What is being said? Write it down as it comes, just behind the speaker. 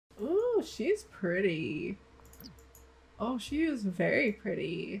Oh, she's pretty. Oh, she is very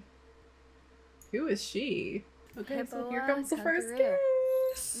pretty. Who is she? Okay, so here comes the first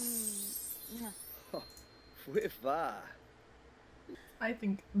kiss. I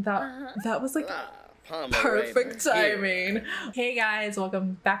think that was like perfect timing. Hey guys,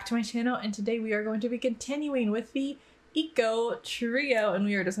 welcome back to my channel, and today we are going to be continuing with the Eco Trio, and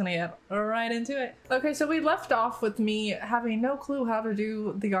we are just gonna get right into it. Okay, so we left off with me having no clue how to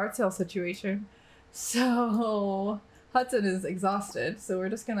do the art sale situation. So Hudson is exhausted, so we're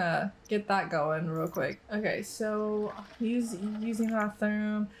just gonna get that going real quick. Okay, so using the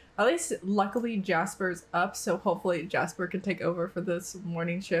bathroom. At least luckily Jasper's up, so hopefully Jasper can take over for this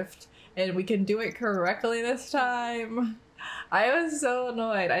morning shift and we can do it correctly this time. I was so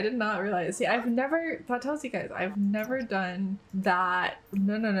annoyed. I did not realize. See, that tells you guys, I've never done that.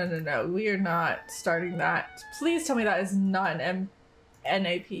 No. We are not starting that. Please tell me that is not an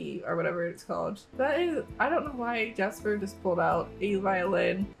NAP or whatever it's called. That is, I don't know why Jasper just pulled out a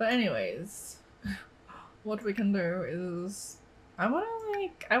violin. But anyways, what we can do is, I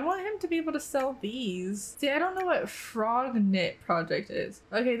want him to be able to sell these. See, I don't know what frog knit project is.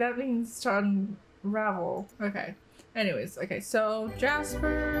 Okay, that means to unravel. Okay. Anyways, okay, so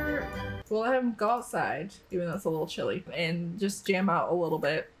Jasper, we'll let him go outside, even though it's a little chilly, and just jam out a little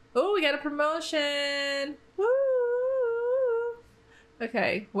bit. Oh, we got a promotion! Woo!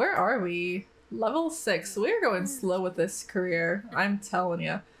 Okay, where are we? Level 6. We're going slow with this career, I'm telling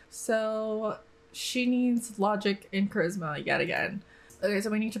you. So she needs logic and charisma yet again. Okay, so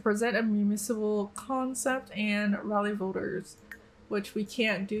we need to present a municipal concept and rally voters, which we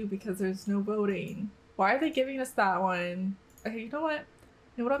can't do because there's no voting. Why are they giving us that one? Okay, you know what?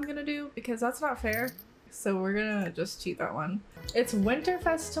 You know what I'm gonna do? Because that's not fair. So we're gonna just cheat that one. It's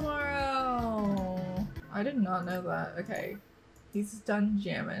Winterfest tomorrow! I did not know that. Okay. He's done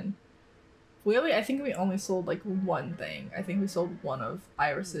jamming. I think we only sold like one thing. I think we sold one of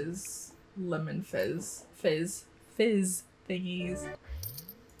Iris's lemon fizz thingies.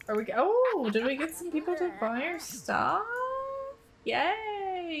 Did we get some people to buy our stuff?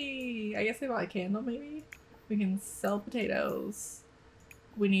 Yay! I guess they bought a candle maybe? We can sell potatoes.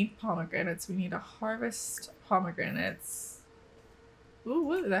 We need pomegranates. We need to harvest pomegranates. Ooh,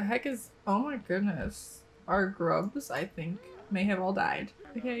 what the heck is, oh my goodness. Our grubs, I think, may have all died.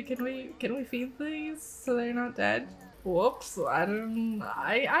 Okay, can we feed these so they're not dead? Whoops, I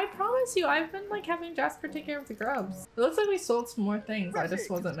promise you, I've been like having Jasper take care of the grubs. It looks like we sold some more things, I just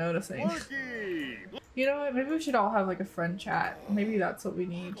wasn't noticing. You know what, maybe we should all have like a friend chat. Maybe that's what we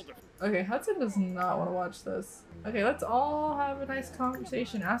need. Okay, Hudson does not want to watch this. Okay, let's all have a nice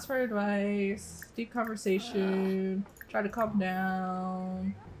conversation. Ask for advice, deep conversation, try to calm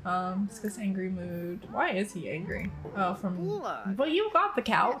down. Discuss angry mood. Why is he angry? Oh, well, you got the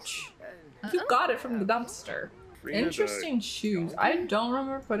couch. You got it from the dumpster. Interesting shoes. I don't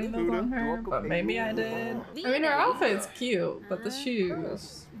remember putting those on her, but maybe I did. I mean, her outfit's cute, but the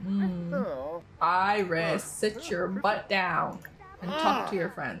shoes. Iris, sit your butt down and talk to your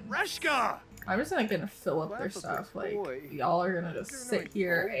friends. I'm just gonna fill up their stuff. Like, y'all are gonna just sit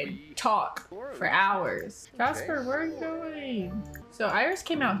here and talk for hours. Jasper, where are you going? So Iris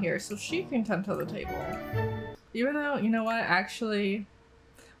came out here, so she can tend to the table. Even though, you know what, actually,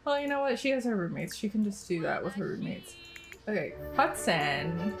 well, you know what, she has her roommates. She can just do that with her roommates. Okay,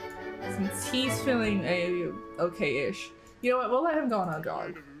 Hudson, since he's feeling okay-ish, you know what, we'll let him go on a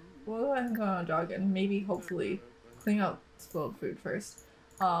jog. We'll let him go on a jog and maybe, hopefully, clean out spilled food first.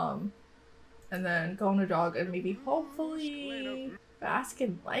 And then go on a jog and maybe, hopefully, bask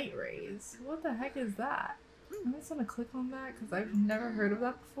in light rays. What the heck is that? I'm just gonna click on that because I've never heard of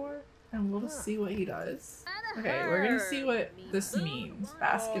that before. And we'll just see what he does. Okay, we're gonna see what this means.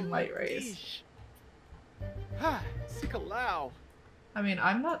 Bask in light rays. I mean,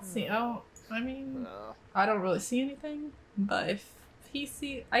 I'm not seeing, I don't really see anything, but if he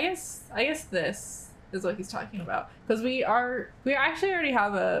see, I guess this is what he's talking about. Because we actually already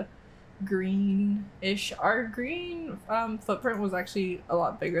have a green-ish. Our green footprint was actually a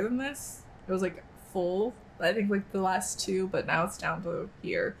lot bigger than this. It was like full, I think like the last two, but now it's down to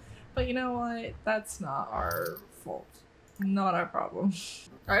here. But you know what? That's not our fault. Not our problem.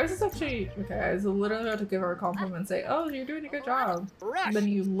 I was actually, okay, I was literally about to give her a compliment and say, oh, you're doing a good job. And then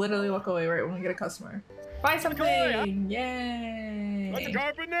you literally walk away right when we get a customer. Buy something! Yay!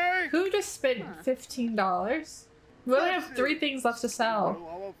 Who just spent $15? We only have 3 things left to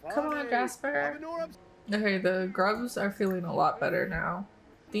sell. Come on, Jasper. Okay, the grubs are feeling a lot better now.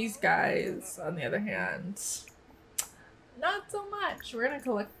 These guys, on the other hand, not so much. We're gonna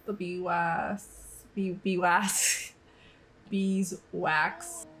collect the beeswax.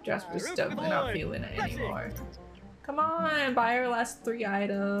 Jasper's definitely not feeling it anymore. Come on, buy our last 3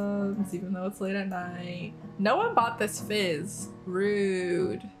 items, even though it's late at night. No one bought this fizz.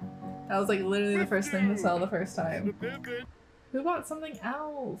 Rude. That was like literally the first thing to sell the first time. Who bought something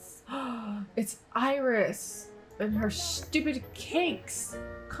else? It's Iris and her stupid cakes.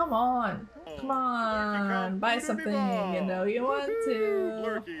 Come on. Come on. Buy something. You know you want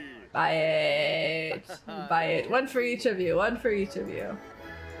to. Buy it. Buy it. One for each of you. One for each of you.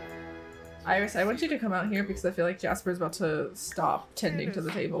 Iris, I want you to come out here because I feel like Jasper's about to stop tending to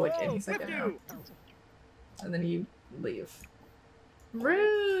the table like any second now. And then you leave.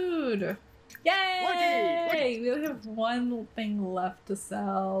 Rude! Yay! We only have one thing left to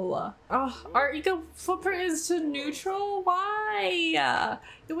sell. Oh, our eco footprint is to neutral? Why?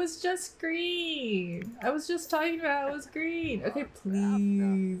 It was just green. I was just talking about it was green. Okay,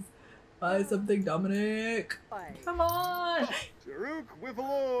 please. Buy something, Dominic. Come on.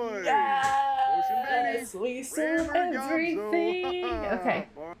 Yes, we sold everything. Okay.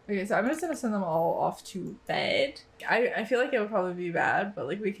 Okay, so I'm just gonna send them all off to bed. I feel like it would probably be bad, but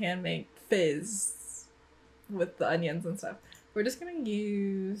like we can make fizz with the onions and stuff. We're just gonna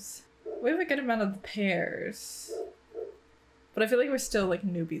use. We have a good amount of the pears, but I feel like we're still like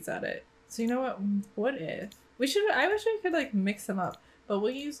newbies at it. So you know what? What if we should? I wish we could like mix them up, but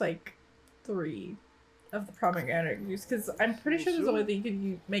we'll use like 3 of the pomegranate juice because I'm pretty sure there's a way that you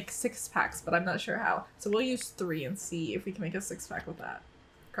could make 6 packs, but I'm not sure how. So we'll use 3 and see if we can make a 6-pack with that.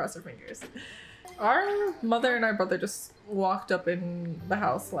 Cross our fingers. Our mother and our brother just walked up in the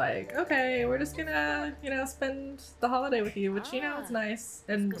house like, okay, we're just gonna, you know, spend the holiday with you, which, you know, it's nice.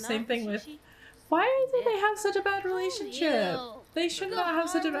 And same thing with, why do they have such a bad relationship? They should not have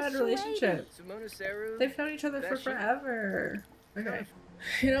such a bad relationship. They've known each other for forever. Okay.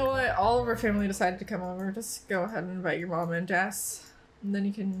 You know what? All of our family decided to come over. Just go ahead and invite your mom and Jess. And then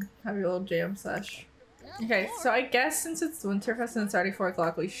you can have your little jam sesh. Okay, so I guess since it's Winterfest and it's already 4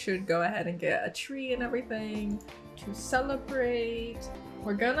 o'clock, we should go ahead and get a tree and everything to celebrate.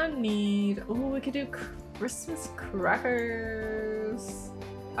 We're gonna need... Oh, we could do Christmas crackers.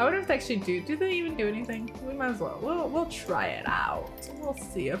 I wonder if they actually do. Do they even do anything? We might as well. We'll try it out. We'll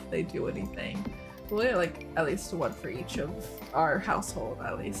see if they do anything. We'll get like at least 1 for each of our household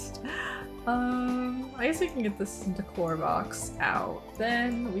at least. I guess we can get this decor box out.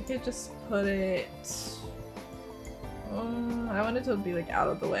 Then we could just put it... I want it to be like out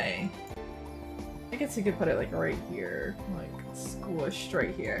of the way. I guess we could put it like right here, like squished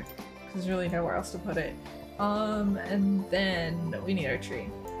right here. Because there's really nowhere else to put it. And then we need our tree.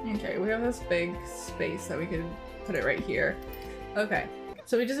 Okay, we have this big space that we could put it right here. Okay.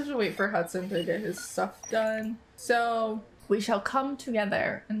 So we just have to wait for Hudson to get his stuff done. So we shall come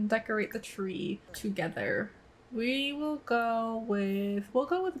together and decorate the tree together. We'll go with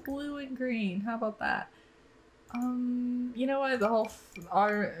blue and green. How about that? You know what?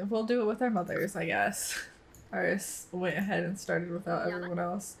 We'll do it with our mothers, I guess. Ours went ahead and started without everyone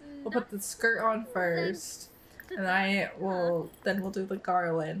else. We'll put the skirt on first, and then we'll do the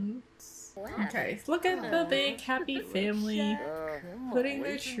garlands. Okay, look at the big happy family putting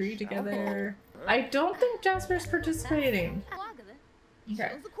their tree together. I don't think Jasper's participating.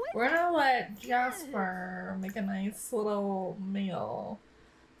 Okay, we're gonna let Jasper make a nice little meal.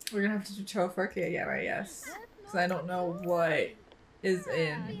 We're gonna have to do tofurkey again, I guess. Because I don't know what is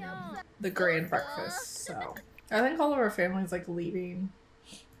in the grand breakfast, so. I think all of our family's like leaving.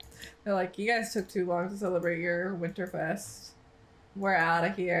 They're like, you guys took too long to celebrate your Winterfest. We're out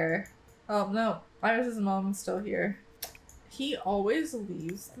of here. Oh no, Iris's mom's still here. He always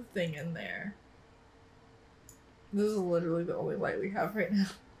leaves the thing in there. This is literally the only light we have right now.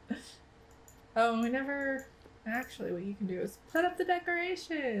 Oh, we never... Actually, what you can do is put up the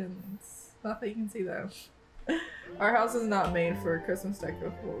decorations. Not that you can see them. Our house is not made for Christmas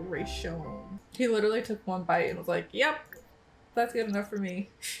decoration. He literally took 1 bite and was like, yep, that's good enough for me.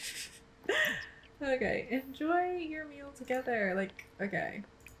 Okay, enjoy your meal together. Like, okay.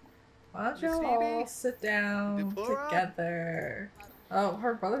 Why don't y'all all sit down together? Oh,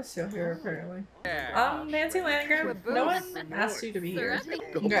 her brother's still here apparently. Nancy Landgren, no one asked you to be here.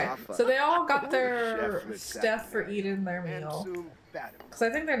 Okay, so they all got their stuff for eating their meal. Because I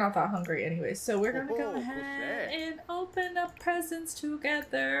think they're not that hungry anyway. So we're gonna go ahead and open up presents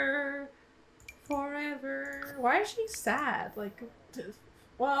together forever. Why is she sad? Like,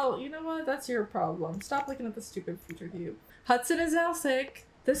 well, you know what? That's your problem. Stop looking at the stupid future cube. Hudson is now sick.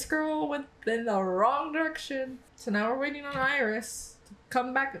 This girl went in the wrong direction. So now we're waiting on Iris to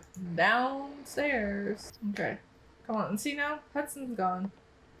come back downstairs. Okay. Come on. And see now? Hudson's gone.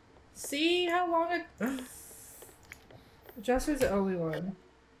 See how long it... Jester's the only one.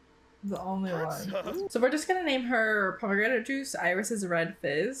 The only one. So we're just gonna name her pomegranate juice. Iris is red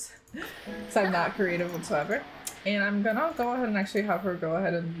fizz. So I'm not creative whatsoever. And I'm gonna go ahead and actually have her go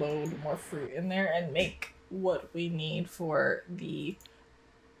ahead and load more fruit in there and make what we need for the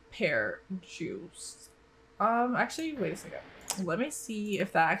pear juice. Actually, wait a second. Let me see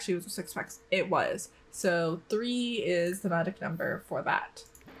if that actually was 6 packs. It was. So 3 is the magic number for that.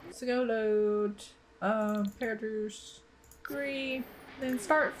 So go load pear juice 3, then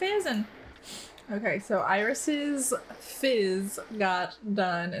start fizzing. Okay, so Iris's fizz got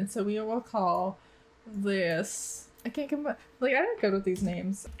done, and so we will call this. I can't come up. Like, I don't good with these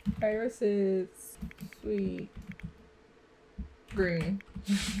names. Iris's sweet green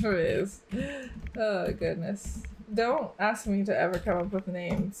fizz. Oh goodness. Don't ask me to ever come up with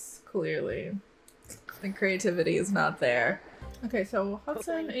names, clearly. The creativity is not there. Okay, so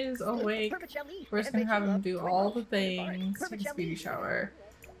Hudson is awake. We're just gonna have him do all the things, take a beauty shower,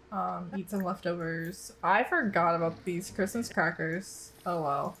 eat some leftovers. I forgot about these Christmas crackers. Oh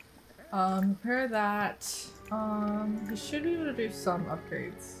well. Prepare that. He should be able to do some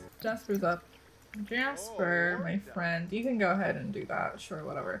upgrades. Jasper's up. Jasper, my friend, you can go ahead and do that. Sure,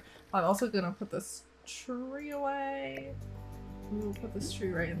 whatever. I'm also gonna put this tree away. We'll put this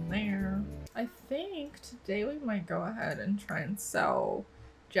tree right in there. I think today we might go ahead and try and sell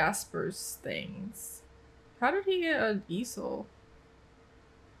Jasper's things. How did he get an easel?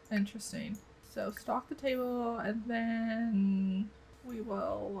 Interesting. So stock the table and then we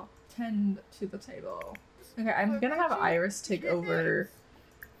will tend to the table. Okay, I'm gonna have Iris take over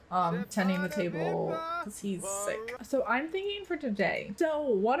tending the table because he's sick. So I'm thinking for today. So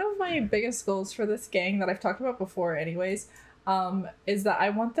one of my biggest goals for this gang that I've talked about before anyways, is that I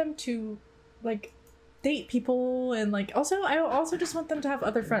want them to like date people and like I also just want them to have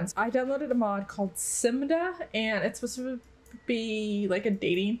other friends. I downloaded a mod called Simda and it's supposed to be like a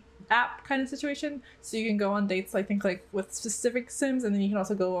dating app kind of situation. So you can go on dates, I think like with specific Sims, and then you can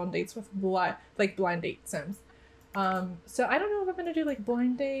also go on dates with blind date Sims. So I don't know if I'm gonna do like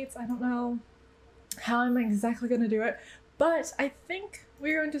blind dates. I don't know how I'm exactly gonna do it, but I think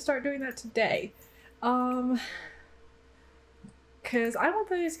we're going to start doing that today. Because I want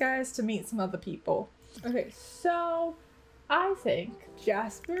these guys to meet some other people. Okay, so I think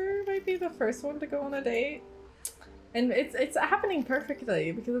Jasper might be the first one to go on a date. And it's happening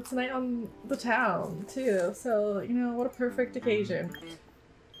perfectly because it's night on the town too. So, you know, what a perfect occasion.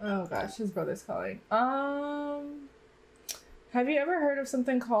 Oh gosh, his brother's calling. Have you ever heard of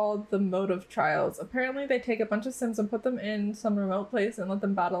something called the Motive Trials? Apparently they take a bunch of Sims and put them in some remote place and let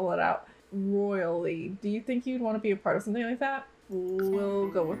them battle it out royally. Do you think you'd want to be a part of something like that? We'll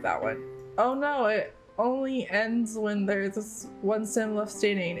go with that one. Oh no, it only ends when there's this one Sim left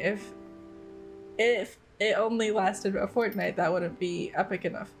standing. If it only lasted a fortnight, that wouldn't be epic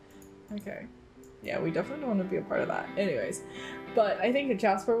enough. Okay. Yeah, we definitely want to be a part of that. Anyways, but I think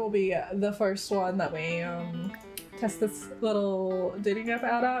Jasper will be the first one that we test this little dating app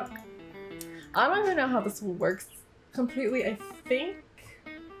out at. I don't even know how this works completely. I think,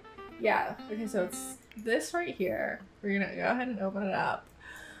 yeah. Okay, so it's this right here. We're gonna go ahead and open it up.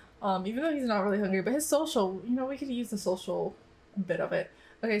 Even though he's not really hungry, but his social, you know, we could use the social bit of it.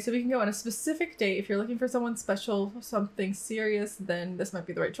 Okay, so we can go on a specific date. If you're looking for someone special, something serious, then this might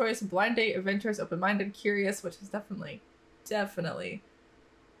be the right choice. Blind date, adventurous, open-minded, curious, which is definitely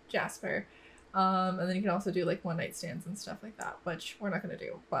Jasper. And then you can also do like one-night stands and stuff like that, which we're not gonna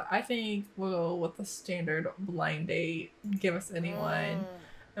do. But I think we'll go with the standard blind date. Give us anyone,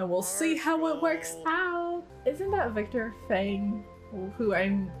 and we'll see how it works out. Isn't that Victor Fang, who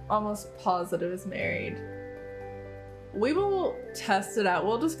I'm almost positive is married? We will test it out.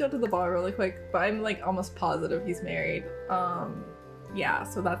 We'll just go to the bar really quick, but I'm like almost positive he's married. Yeah,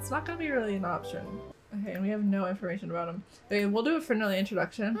 so that's not gonna be really an option. Okay, and we have no information about him. Okay, we'll do it for another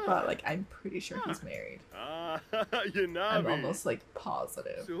introduction, but like I'm pretty sure he's married. I'm almost like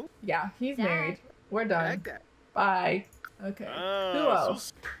positive. Yeah, he's married. We're done. Bye. Okay. Who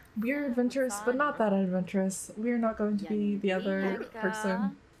else? We're adventurous, but not that adventurous. We're not going to be the other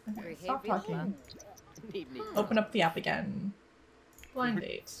person. Okay, stop talking. Open up the app again. Blind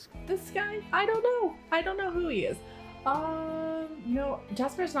date. This guy? I don't know. I don't know who he is. You know,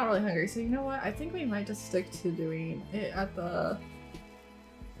 Jasper's not really hungry, so you know what? I think we might just stick to doing it at the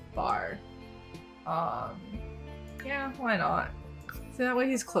bar. Yeah, why not? So that way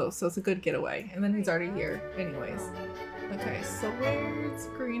he's close, so it's a good getaway. And then he's already here anyways. Okay, so where's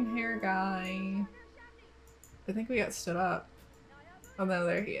green hair guy? I think we got stood up. Oh no,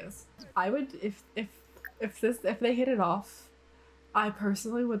 there he is. I would, if they hit it off, I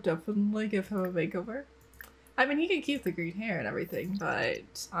personally would definitely give him a makeover. I mean, he can keep the green hair and everything,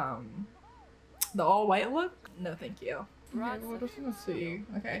 but the all white look? No, thank you. Okay, we're just gonna see.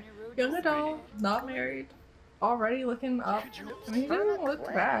 Okay, young adult, not married, already looking up. I mean, he doesn't look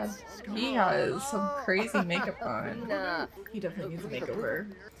bad. He has some crazy makeup on. He definitely needs a makeover.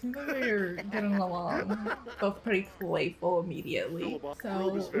 Seems like we're getting along. Both pretty playful immediately.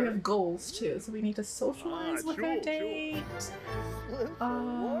 So we have goals too. So we need to socialize with our date.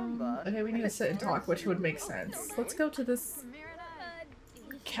 Okay, we need to sit and talk, which would make sense. Let's go to this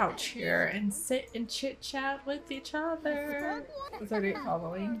couch here and sit and chit chat with each other. Is our date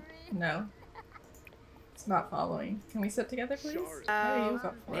following? No. It's not following. Can we sit together, please? Hey, you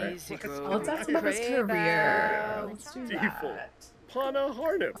up for it. Let's ask about his career. Let's do that. Pana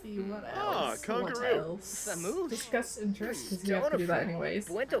Harnip. See what else? What else? Discuss interests, because you have to do that anyways.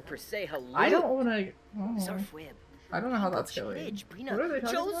 I don't want to. Oh. I don't know how that's going. What are they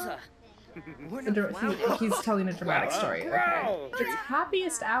talking about? He's telling a dramatic story. Okay. It's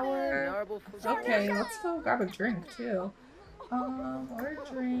happiest hour. Okay, let's go grab a drink too. Order a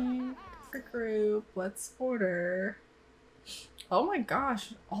drink for group. Let's order. Oh my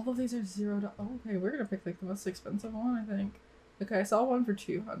gosh, all of these are $0. Okay, we're gonna pick like the most expensive one, I think. Okay, I saw one for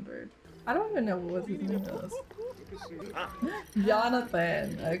 200. I don't even know what his name is.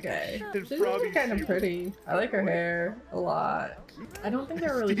 Jonathan. Okay. She's really kind of pretty. I like her hair a lot. I don't think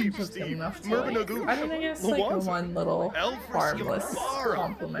their relationship's good enough to like, I mean, I guess like a one little harmless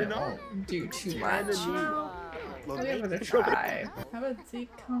compliment won't do too much. I'll give it a try. Have a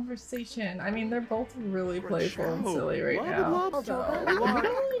deep conversation. I mean, they're both really playful and silly right now. So, we don't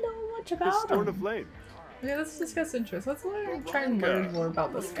really know much about them. Okay, let's discuss interests. Let's try and learn more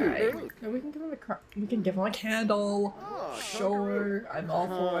about this guy. Okay, we can give him a candle. Sure, I'm all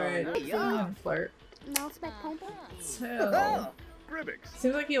for it. And flirt. So,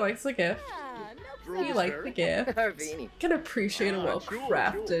 seems like he likes the gift. He liked the gift. Can appreciate a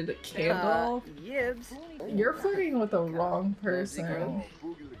well-crafted candle. You're flirting with the wrong person.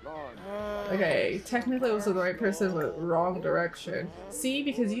 Okay, technically it was the right person, but wrong direction. See,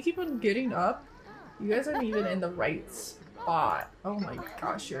 because you keep on getting up, you guys aren't even in the right spot. Oh my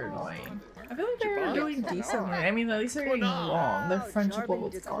gosh, you're annoying. I feel like they're doing decently. I mean, at least they're getting along. Their friendship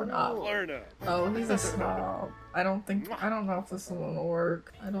level's gone up. Oh, he's a snob. I don't know if this is gonna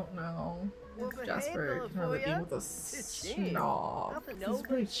work. I don't know. Jasper can really be with a snob. He's a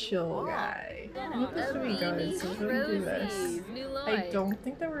pretty chill guy. I think this should be good, so we're gonna do this. I don't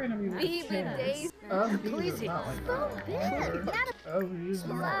think that we're gonna be with kids. Oh, he does not like that. Oh, he does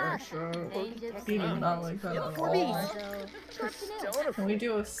not like that. He does not like that at all. Can we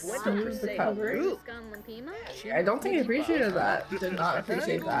do a smooth recovery? I don't think he appreciated that. Did not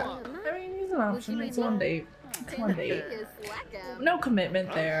appreciate that. I mean, he's an option. It's one date. It's one date. No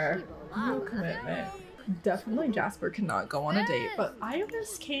commitment there. No commitment. Definitely Jasper cannot go on a date, but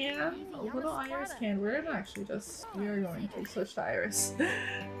Iris can. Little Iris can. We are going to switch to Iris.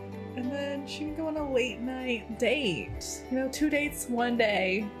 And then she can go on a late night date. You know, 2 dates, 1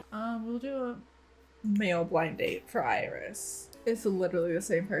 day. We'll do a male blind date for Iris. It's literally the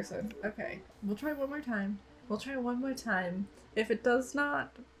same person. Okay, we'll try one more time. We'll try one more time. If it does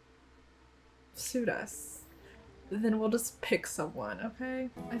not suit us, then we'll just pick someone, okay?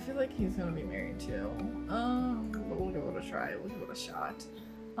 I feel like he's gonna be married too. But we'll give it a try. We'll give it a shot.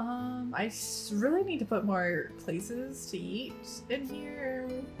 I really need to put more places to eat in here.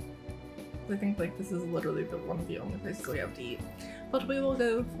 I think like this is literally one of the only places we have to eat. But we will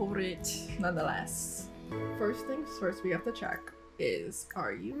go for it nonetheless. First things first, we have to check is,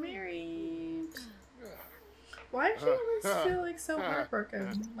 are you married? Why does she always feel like so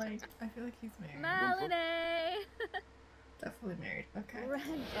heartbroken? Like, I feel like he's married. Melody! Definitely married. Okay. We're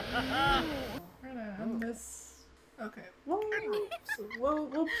gonna end this. Okay. Well, so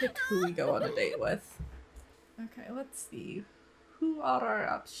we'll pick who we go on a date with. Okay, let's see. Who are our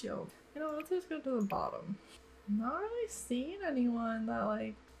options? You know, let's just go to the bottom. Not really seeing anyone that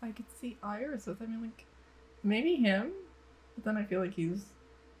like I could see Iris with. I mean, like maybe him, but then I feel like he's,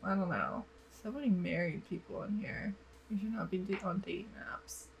 I don't know. So many married people in here. You should not be on dating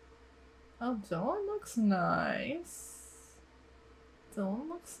apps. Oh, Dylan looks nice. Dylan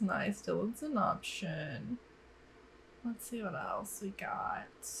looks nice. Dylan's an option. Let's see what else we got.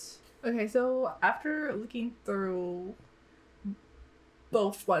 Okay, so after looking through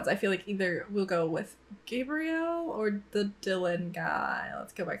both ones, I feel like either we'll go with Gabriel or the Dylan guy.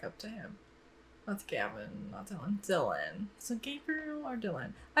 Let's go back up to him. That's Gavin, not Dylan. Dylan. So Gabriel or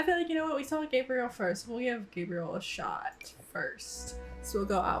Dylan? I feel like, you know what, we saw Gabriel first. We'll give Gabriel a shot first. So we'll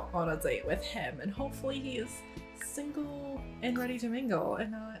go out on a date with him and hopefully he is single and ready to mingle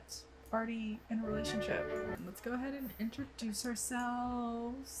and not already in a relationship. Let's go ahead and introduce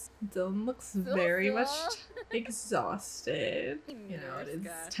ourselves. Dylan looks very much exhausted. You know, it is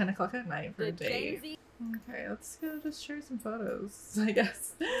 10 o'clock at night for a date. Okay, let's go just share some photos, I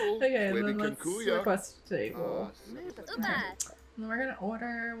guess. Okay, and then let's request a table. Okay. And we're gonna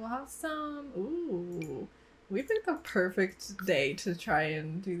order, we'll have some, ooh. We picked the perfect day to try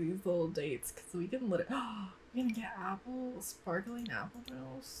and do these little dates because we can literally, we're gonna get sparkling apple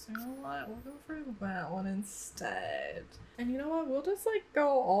juice. You know what? We'll go for that one instead. And you know what? We'll just like go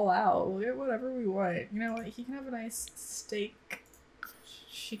all out. We'll get whatever we want. You know what? He can have a nice steak.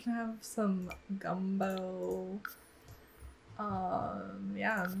 She can have some gumbo.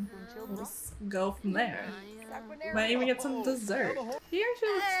 Yeah, we'll just go from there. Might even get some dessert. He actually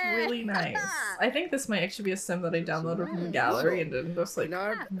looks really nice. I think this might actually be a sim that I downloaded from the gallery and then just like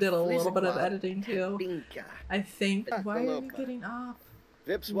did a little bit of editing too. I think. Why are you getting up?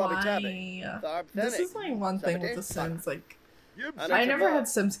 Why? This is like one thing with the Sims, like I never had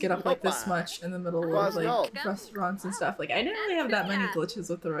Sims get up like this much in the middle of like restaurants and stuff. Like I didn't really have that many glitches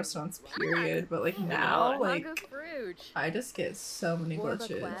with the restaurants, period. But like now, like I just get so many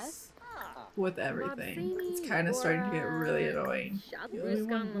glitches with everything. It's kind of starting to get really annoying.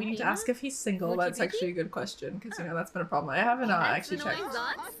 We need to ask if he's single. That's actually a good question because you know that's been a problem. I haven't actually checked.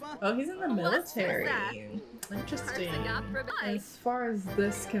 Oh, he's in the military. Interesting. As far as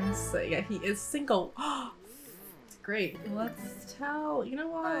this can say, yeah, he is single. Great. Let's tell. You know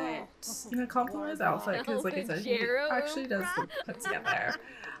what? You know, compliment his outfit because, like I said, he actually does look put together.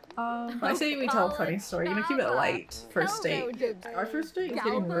 I say we tell a funny story. You know, keep it light. First date. Our first date is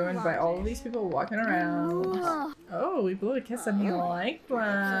getting ruined by all of these people walking around. Oh, we blew a kiss and he liked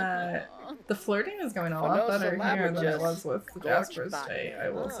that. The flirting is going a lot better here than it was with the Jasper's date. I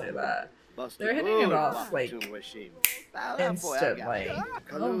will say that. They're hitting it off like instantly.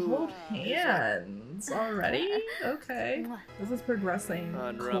 Oh, hold hands already? Okay. This is progressing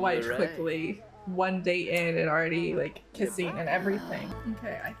quite quickly. One date in and already like kissing and everything.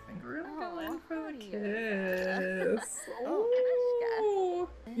 Okay, I think we're gonna go in for the kiss. Ooh.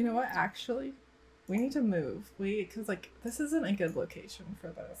 You know what? Actually, we need to move. Because like this isn't a good location for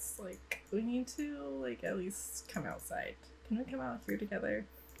this. Like we need to like at least come outside. Can we come out here together?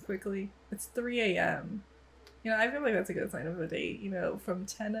 Quickly. It's 3 a.m. You know, I feel like that's a good sign of a date, you know, from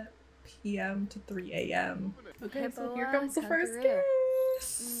 10 p.m. to 3 a.m. Okay, so here comes the first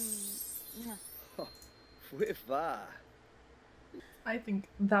kiss. I think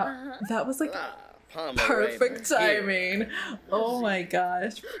that was like perfect timing. Oh my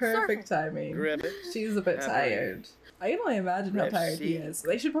gosh, perfect timing. She's a bit tired. I can only imagine how tired he is.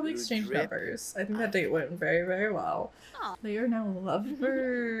 They should probably exchange numbers. I think that date went very, very well. They are now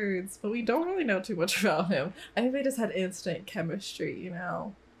lovebirds, but we don't really know too much about him. I think they just had instant chemistry, you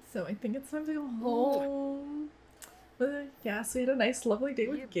know? So I think it's time to go home. But yeah, so we had a nice, lovely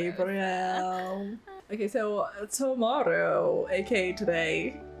date with Gabriel. Okay, so tomorrow, aka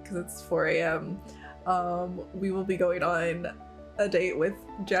today, because it's 4 a.m., we will be going on a date with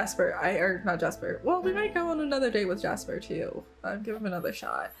Jasper. Or not Jasper. Well, we might go on another date with Jasper too. Give him another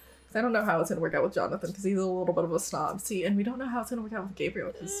shot. I don't know how it's gonna work out with Jonathan because he's a little bit of a snob. See, and we don't know how it's gonna work out with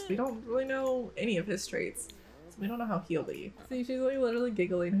Gabriel because we don't really know any of his traits. So we don't know how he'll be. See, she's like literally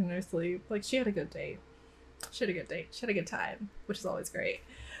giggling in her sleep. Like she had a good date. She had a good date. She had a good time, which is always great.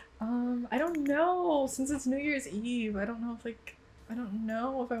 I don't know. Since it's New Year's Eve, I don't know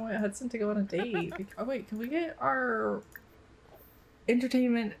if I want Hudson to go on a date. Oh wait, can we get our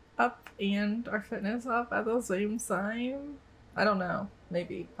entertainment up and our fitness up at the same time? I don't know.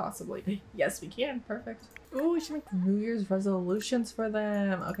 Maybe. Possibly. Yes, we can. Perfect. Oh, we should make New Year's resolutions for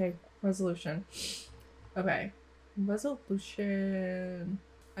them. Okay. Resolution. Okay. Resolution.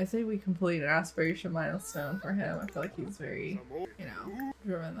 I say we complete an aspiration milestone for him. I feel like he's very, you know,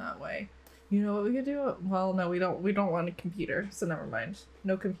 driven that way. You know what we could do? Well, no, we don't want a computer, so never mind.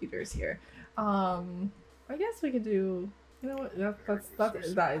 No computers here. I guess we could do, you know what,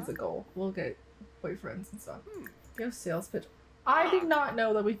 that is a goal. We'll get boyfriends and stuff. Go sales pitch. I did not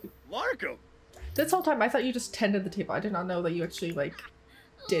know that we could. Marco! This whole time I thought you just tended the table. I did not know that you actually like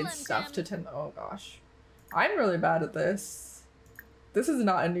did stuff to tend. Oh gosh. I'm really bad at this. This is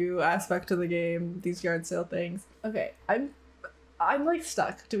not a new aspect to the game, these yard sale things. Okay, I'm like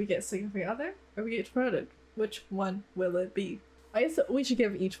stuck. Do we get significant other or we get promoted? Which one will it be? I guess we should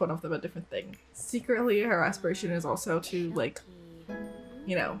give each one of them a different thing. Secretly, her aspiration is also to like,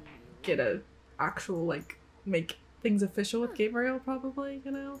 you know, get a actual like make things official with Gabriel probably,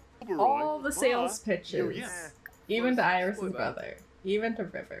 you know? All the sales pitches. Even to Iris's brother. Even to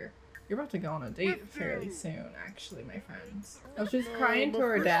River. You're about to go on a date fairly soon, actually, my friends. Oh, she's crying to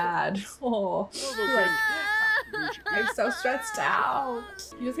her dad. Oh, like, I'm so stressed out.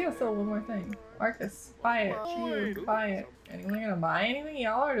 You just gotta sell one more thing. Marcus, buy it. Chew, buy it. Anyone gonna buy anything?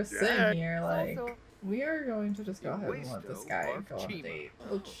 Y'all are just sitting here like... We are going to just go ahead and let this guy go on a date.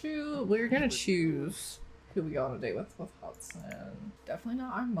 We're gonna choose who we go on a date with Hudson. Definitely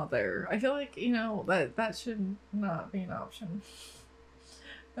not our mother. I feel like, you know, that should not be an option.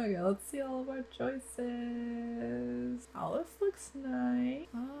 Okay, let's see all of our choices. Alice looks nice.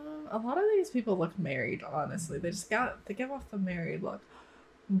 A lot of these people look married, honestly. They give off the married look.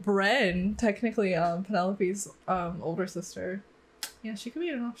 Bren, technically Penelope's older sister. Yeah, she could be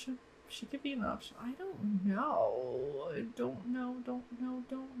an option. She could be an option. I don't know. Don't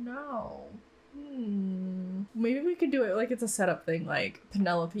know. Maybe we could do it like it's a setup thing, like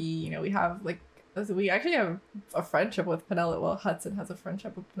Penelope, you know, we actually have a friendship with Penelope. Well, Hudson has a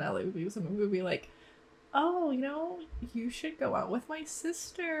friendship with Penelope, so maybe we'd be like, oh, you know, you should go out with my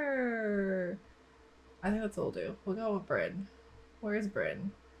sister. I think that's what we'll do. We'll go with Bryn. Where's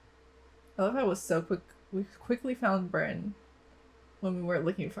Bryn? I love how it was so quick. We quickly found Bryn when we weren't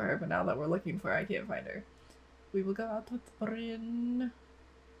looking for her, but now that we're looking for her, I can't find her. We will go out with Bryn.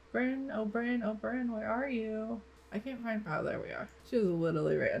 Bryn, oh Bryn, where are you? I can't find her. Oh, there we are. She was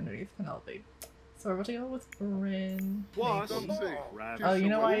literally right underneath Penelope. So we're about to go with Bryn. Oh, you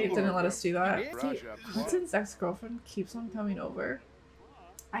know why it didn't let us do that? See, Hudson's ex-girlfriend keeps on coming over.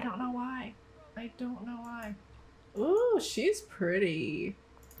 I don't know why. Ooh, she's pretty.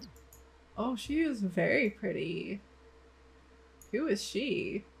 Oh, she is very pretty. Who is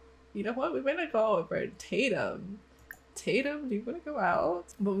she? You know what? We might not go over Tatum. Tatum, do you want to go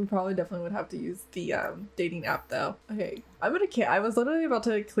out? But we probably definitely would have to use the dating app though. Okay, I was literally about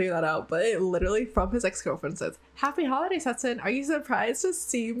to clear that out, but it literally from his ex-girlfriend says, "Happy holidays, Hudson. Are you surprised to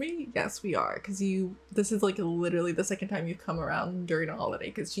see me?" Yes, we are, because this is like literally the second time you've come around during a holiday,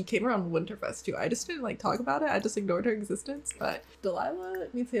 because she came around Winterfest too. I just didn't like talk about it. I just ignored her existence, but Delilah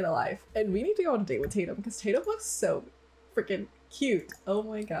needs to get a life. And we need to go on a date with Tatum, because Tatum looks so freaking cute. Oh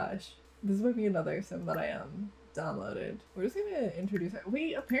my gosh. This might be another sim that I downloaded. We're just gonna introduce her.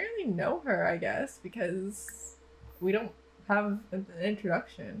 We apparently know her, I guess, because we don't have an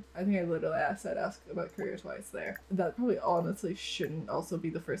introduction. I think I literally asked about careers wise there. That probably honestly shouldn't also be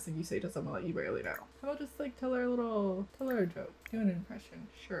the first thing you say to someone that you barely know. How about just like tell her a joke? Do an impression.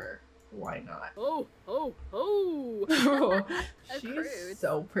 Sure. Why not? She's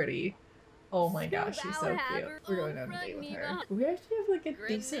so pretty. Oh my gosh, she's so cute. We're going on a date with her. We actually have like a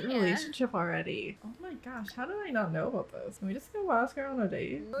decent relationship already. Oh my gosh, how did I not know about this? Can we just go ask her on a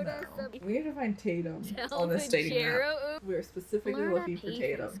date? No. We need to find Tatum on this dating app. We're specifically looking for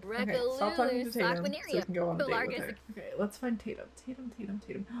Tatum. Okay, stop talking to Tatum so we can go on a date with her. Okay, let's find Tatum.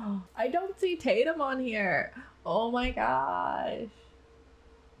 Tatum. I don't see Tatum on here. Oh my gosh.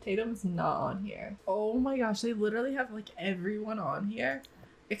 Tatum's not on here. Oh my gosh, they literally have like everyone on here.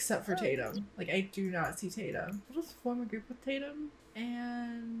 Except for Tatum. Like, I do not see Tatum. We'll just form a group with Tatum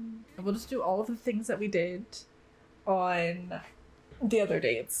and we'll just do all of the things that we did on the other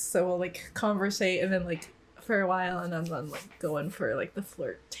dates. So we'll like conversate and then like for a while and then like go in for like the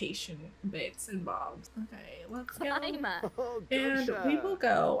flirtation bits and bobs. Okay, let's go. And we will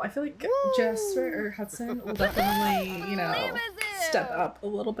go. I feel like Jasper or Hudson will definitely, you know, step up a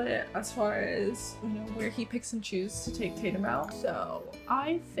little bit as far as, you know, where he picks and chooses to take Tatum out. So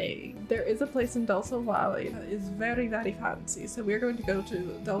I think there is a place in Del Sol Valley that is very, very fancy. So we're going to go to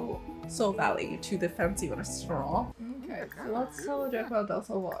Del Sol Valley to the fancy restaurant. Okay, so let's tell a joke about Del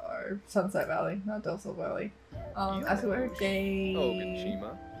Sol or Sunset Valley, not Del Sol Valley. Ask her date.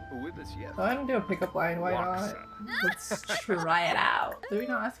 So I don't do a pickup line, why not? Let's try it out. Did we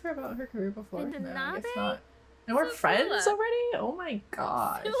not ask her about her career before? No, I guess not. And we're friends already? Oh my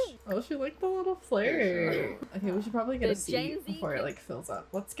gosh. Oh, she liked the little flirt. Okay, we should probably get a seat before it like fills up.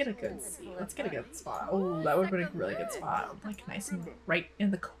 Let's get a good seat. Let's get a good spot. Oh, that would have been a really good spot. Like nice and right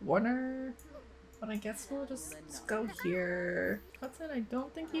in the corner. But I guess we'll just go here. Hudson, I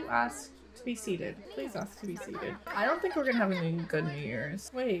don't think you asked to be seated. Please ask to be seated. I don't think we're gonna have any good New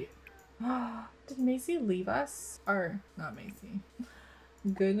Year's. Wait. Did Macy leave us? Or, not Macy.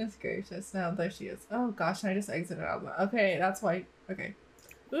 Goodness gracious. No, there she is. Oh gosh, I just exited out. Okay, that's why. Okay.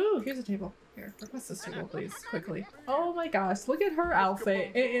 Ooh, here's a table. Here, request this table, please. Quickly. Oh my gosh, look at her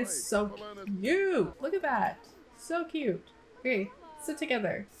outfit. It is so cute. Look at that. So cute. Okay, sit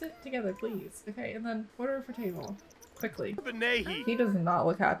together. Sit together, please. Okay, and then order for table. quickly. He does not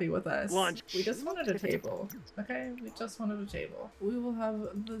look happy with us. Lunch. We just wanted a table. Okay, we just wanted a table. We will have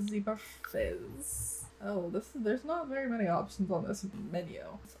the zebra fizz. Oh, there's not very many options on this menu.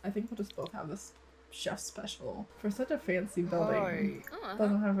 I think we'll just both have this chef special. For such a fancy building,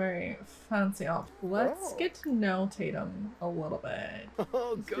 doesn't have very fancy options. Let's get to know Tatum a little bit.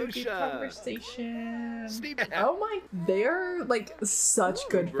 Oh, Good conversation. Oh my, they're like such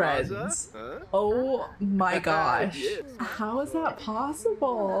good friends. Oh my gosh. How is that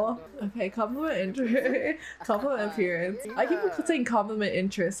possible? Okay, compliment interest. Compliment appearance. I keep saying compliment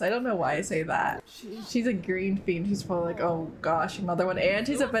interest. I don't know why I say that. She's a green fiend. She's probably like, oh gosh, another one. And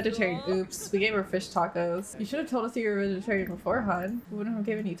she's a vegetarian. Oops, we gave her fish tacos. You should have told us you were a vegetarian before, hon. We wouldn't have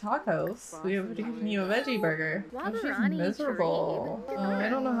given you tacos. We would have given you a veggie burger. Oh, she's miserable. I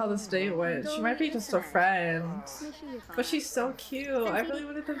don't know how this date went. She might be just a friend. But she's so cute. I really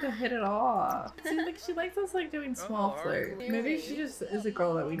wanted them to hit it off. Seems like she likes us like doing small flirts. Maybe she just is a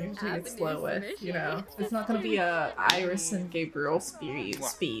girl that we need to take it slow with, you know? It's not gonna be a Iris and Gabriel speed.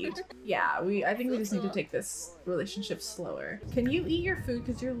 Yeah, I think we just need to take this relationship slower. Can you eat your food?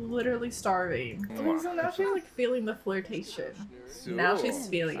 Because you're literally starving. Okay, so now she's like feeling the flirtation. Now she's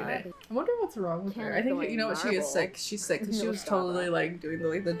feeling it. I wonder what's wrong with her. I think, you know what, she is sick. She's sick because she was totally like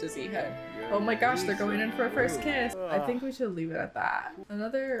doing the dizzy head. Oh my gosh, they're going in for a first kiss. I think we should leave it at that.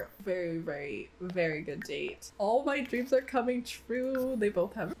 Another very, very, very good date. All my dreams are coming true.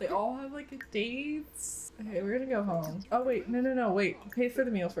 They all have like dates. Okay, we're gonna go home. Oh wait, no, wait. Pay for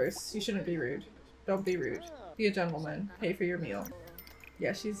the meal first. You shouldn't be rude. Don't be rude. Be a gentleman. Pay for your meal.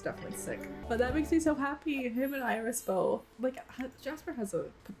 Yeah, she's definitely sick. But that makes me so happy. Him and Iris both. Like, Jasper has a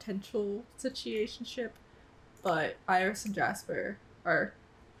potential situationship, but Iris and Jasper are...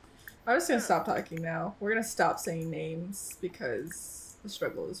 I'm just gonna stop talking now. We're gonna stop saying names because the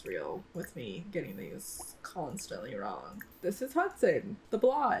struggle is real with me getting these constantly wrong. This is Hudson, the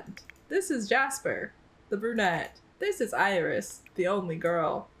blonde. This is Jasper, the brunette. This is Iris, the only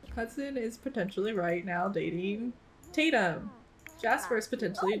girl. Hudson is potentially right now dating Tatum. Jasper is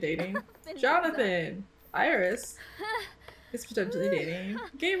potentially dating Jonathan. Iris is potentially dating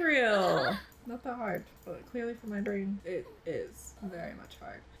Gabriel. Not that hard, but clearly for my brain, it is very much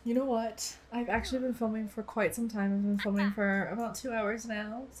hard. You know what? I've actually been filming for quite some time. I've been filming for about 2 hours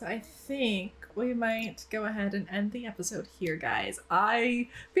now, so I think we might go ahead and end the episode here, guys. I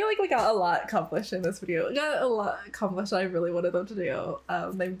feel like we got a lot accomplished in this video. We got a lot accomplished I really wanted them to do.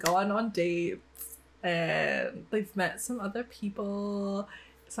 They've gone on dates and they've met some other people,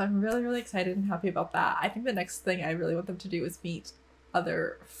 so I'm really, really excited and happy about that. I think the next thing I really want them to do is meet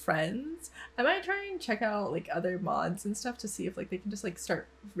other friends. I might try and check out like other mods and stuff to see if like they can just like start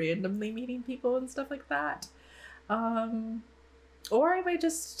randomly meeting people and stuff like that. Or I might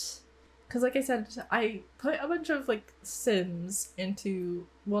just, because like I said, I put a bunch of like Sims into,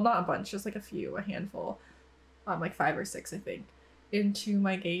 well, not a bunch, just like a handful, like 5 or 6 I think, into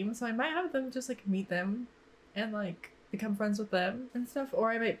my game. So I might have them just like meet them and like become friends with them and stuff.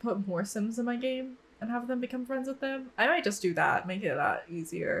 Or I might put more Sims in my game and have them become friends with them. I might just do that, make it that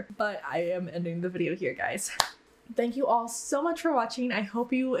easier. But I am ending the video here, guys. Thank you all so much for watching. I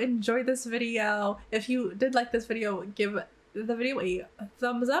hope you enjoyed this video. If you did like this video, give the video a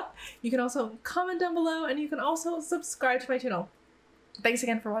thumbs up. You can also comment down below and you can also subscribe to my channel. Thanks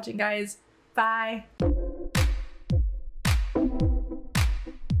again for watching, guys. Bye.